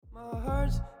My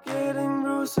heart's getting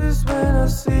bruises when I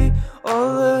see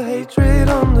all the hatred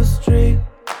on the street.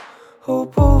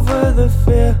 Hope over the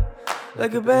fear,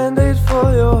 like a band-aid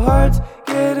for your heart.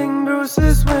 Getting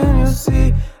bruises when you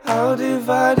see how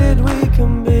divided we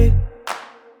can be.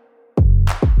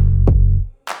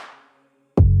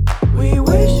 We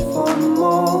wish for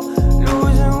more,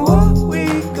 losing what we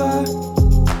got,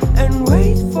 and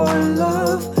wait for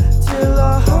love till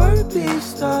our heartbeat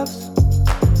stops.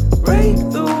 Break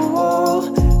the wall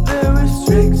that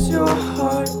restricts your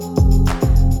heart.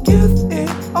 Give it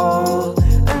all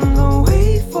and don't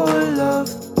wait for love.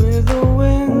 With the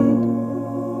wind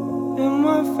in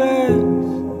my face,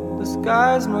 the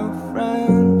sky's my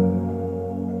friend.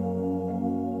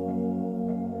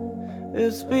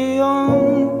 It's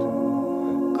beyond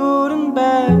good and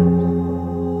bad.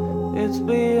 It's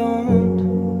beyond